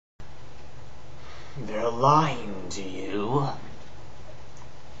They're lying to you.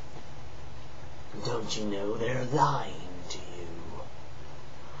 Don't you know they're lying to you?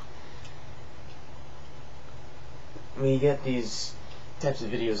 We get these types of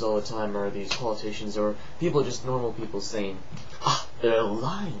videos all the time, or these politicians or people, just normal people, saying, "Ah, they're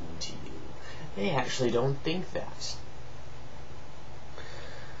lying to you." They actually don't think that.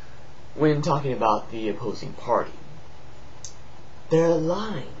 When talking about the opposing party, they're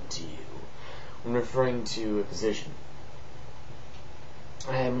lying to you when referring to a position.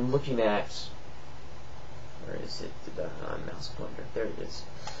 I am looking at, where is it, the mouse pointer, there it is.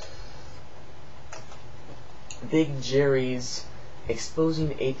 Big Jerry's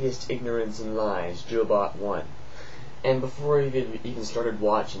Exposing Atheist Ignorance and Lies, Joebot 1. And before I even started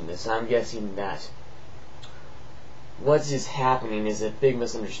watching this, I'm guessing that what is happening is a big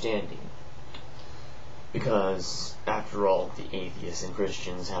misunderstanding. Because, after all, the atheists and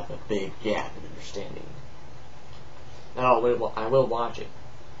Christians have a big gap in understanding. Now, I will watch it.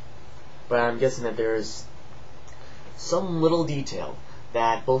 But I'm guessing that there's some little detail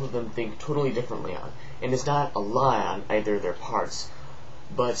that both of them think totally differently on. And it's not a lie on either of their parts,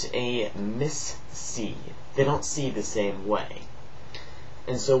 but a mis-see. They don't see the same way.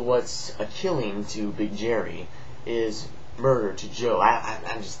 And so what's a killing to Big Jerry is murder to Joe.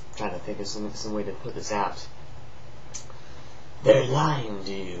 I'm just trying to think of some way to put this out. They're lying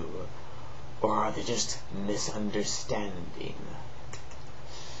to you, or are they just misunderstanding?